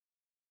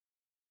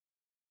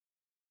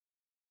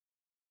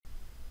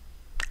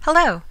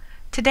Hello!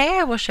 Today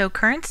I will show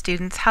current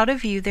students how to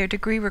view their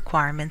degree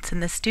requirements in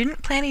the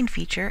Student Planning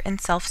feature in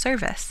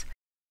Self-Service.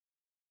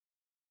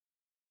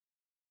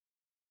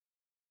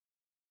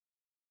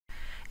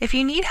 If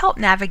you need help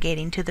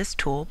navigating to this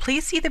tool,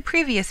 please see the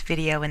previous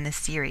video in this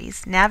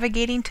series,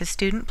 Navigating to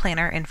Student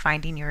Planner and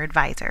Finding Your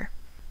Advisor.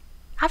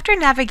 After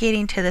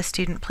navigating to the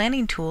Student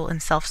Planning tool in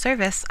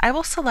Self-Service, I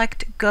will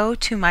select Go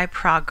to My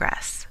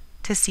Progress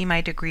to see my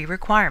degree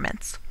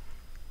requirements.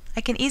 I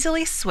can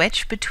easily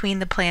switch between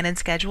the Plan and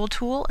Schedule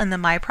tool and the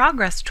My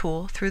Progress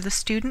tool through the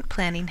Student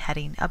Planning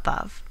heading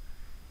above.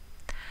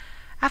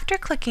 After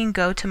clicking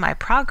Go to My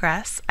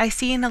Progress, I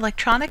see an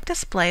electronic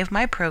display of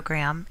my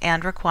program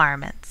and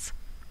requirements.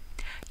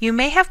 You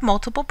may have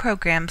multiple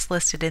programs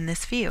listed in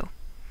this view.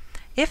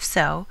 If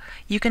so,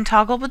 you can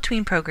toggle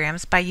between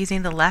programs by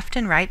using the left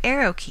and right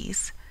arrow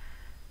keys.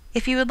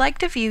 If you would like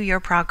to view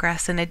your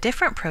progress in a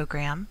different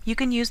program, you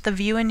can use the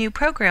View a New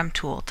Program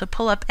tool to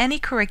pull up any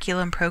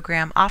curriculum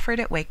program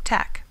offered at Wake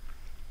Tech.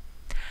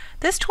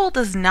 This tool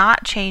does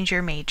not change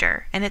your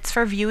major, and it's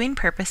for viewing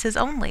purposes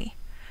only.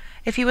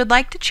 If you would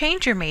like to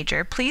change your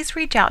major, please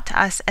reach out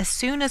to us as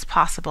soon as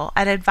possible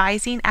at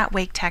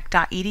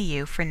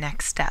advising@waketech.edu for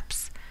next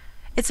steps.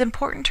 It's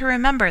important to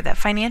remember that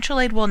financial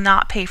aid will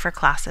not pay for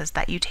classes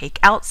that you take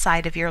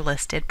outside of your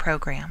listed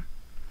program.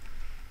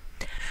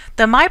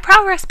 The My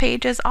Progress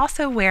page is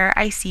also where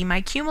I see my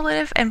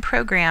cumulative and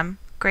program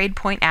grade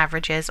point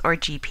averages, or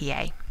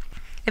GPA.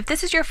 If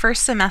this is your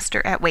first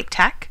semester at Wake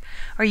Tech,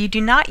 or you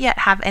do not yet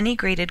have any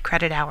graded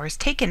credit hours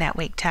taken at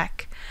Wake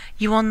Tech,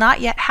 you will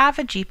not yet have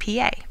a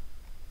GPA.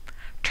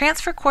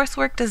 Transfer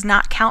coursework does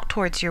not count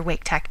towards your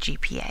Wake Tech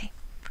GPA.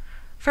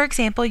 For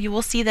example, you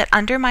will see that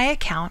under my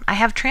account I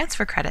have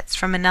transfer credits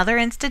from another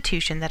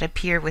institution that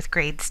appear with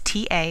grades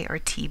TA or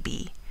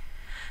TB.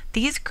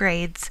 These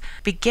grades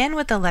begin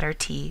with the letter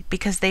T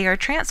because they are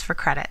transfer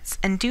credits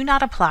and do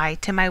not apply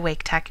to my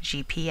Wake Tech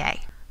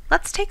GPA.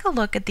 Let's take a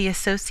look at the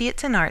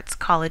Associates in Arts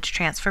College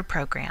Transfer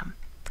Program.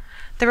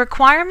 The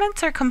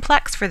requirements are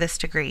complex for this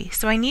degree,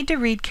 so I need to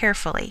read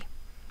carefully.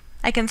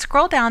 I can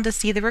scroll down to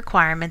see the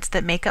requirements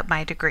that make up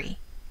my degree.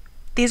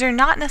 These are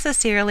not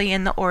necessarily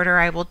in the order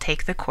I will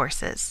take the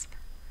courses.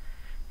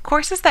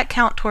 Courses that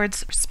count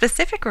towards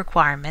specific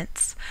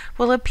requirements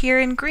will appear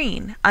in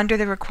green under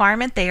the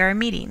requirement they are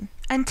meeting.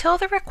 Until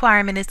the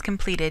requirement is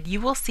completed,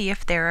 you will see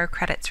if there are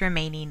credits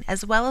remaining,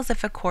 as well as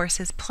if a course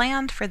is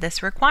planned for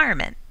this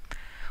requirement.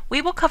 We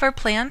will cover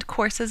planned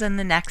courses in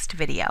the next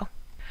video.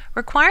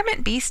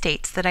 Requirement B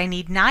states that I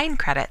need 9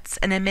 credits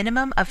and a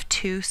minimum of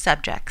 2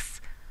 subjects.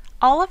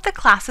 All of the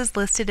classes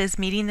listed as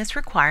meeting this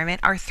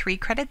requirement are 3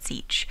 credits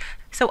each,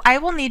 so I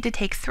will need to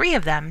take 3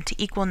 of them to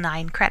equal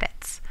 9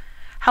 credits.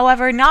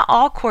 However, not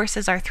all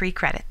courses are 3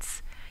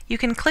 credits. You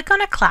can click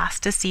on a class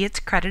to see its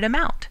credit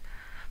amount.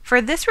 For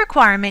this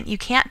requirement, you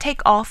can't take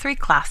all 3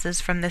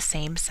 classes from the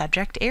same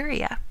subject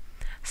area.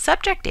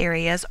 Subject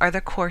areas are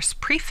the course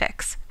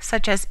prefix,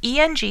 such as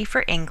ENG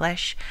for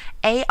English,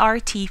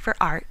 ART for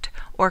Art,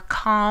 or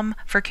COM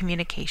for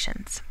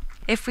Communications.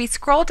 If we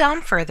scroll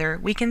down further,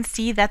 we can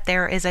see that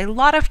there is a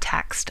lot of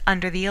text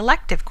under the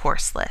elective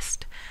course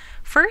list.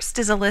 First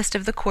is a list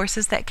of the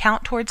courses that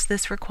count towards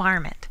this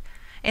requirement.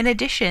 In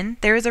addition,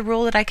 there is a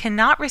rule that I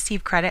cannot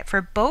receive credit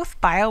for both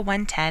Bio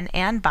 110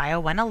 and Bio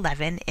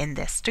 111 in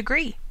this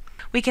degree.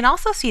 We can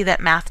also see that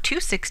Math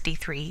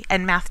 263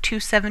 and Math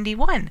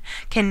 271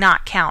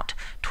 cannot count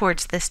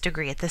towards this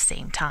degree at the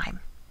same time.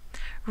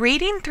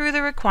 Reading through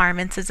the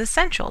requirements is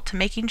essential to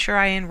making sure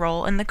I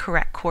enroll in the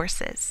correct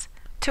courses.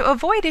 To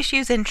avoid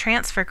issues in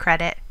transfer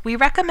credit, we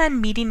recommend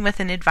meeting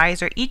with an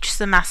advisor each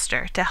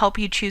semester to help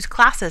you choose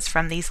classes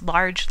from these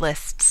large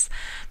lists,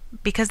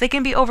 because they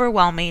can be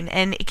overwhelming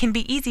and it can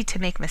be easy to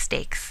make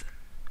mistakes.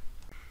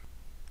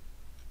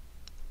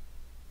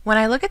 When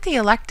I look at the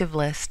elective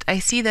list, I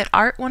see that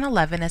Art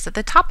 111 is at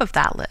the top of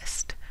that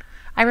list.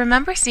 I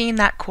remember seeing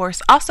that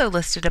course also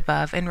listed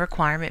above in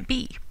Requirement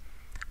B.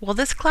 Will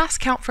this class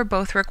count for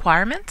both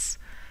requirements?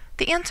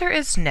 The answer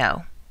is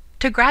no.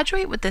 To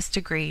graduate with this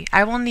degree,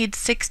 I will need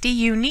 60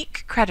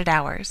 unique credit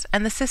hours,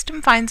 and the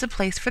system finds a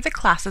place for the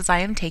classes I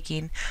am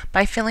taking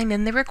by filling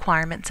in the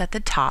requirements at the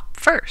top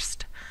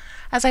first.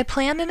 As I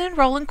plan and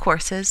enroll in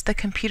courses, the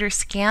computer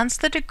scans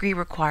the degree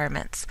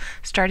requirements,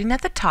 starting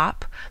at the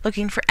top,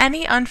 looking for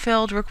any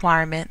unfilled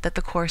requirement that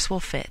the course will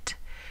fit.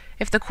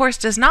 If the course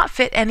does not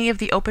fit any of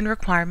the open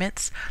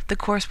requirements, the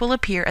course will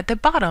appear at the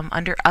bottom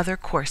under Other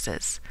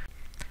Courses.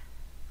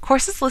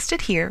 Courses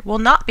listed here will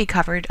not be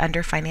covered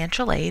under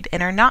financial aid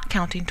and are not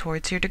counting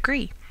towards your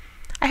degree.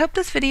 I hope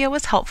this video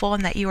was helpful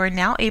and that you are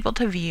now able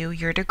to view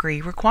your degree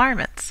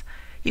requirements.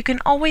 You can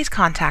always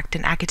contact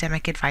an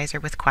academic advisor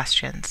with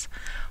questions.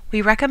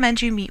 We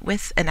recommend you meet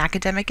with an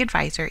academic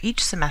advisor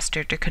each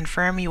semester to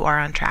confirm you are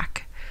on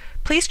track.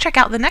 Please check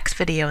out the next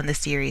video in the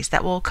series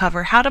that will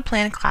cover how to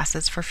plan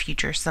classes for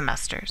future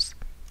semesters.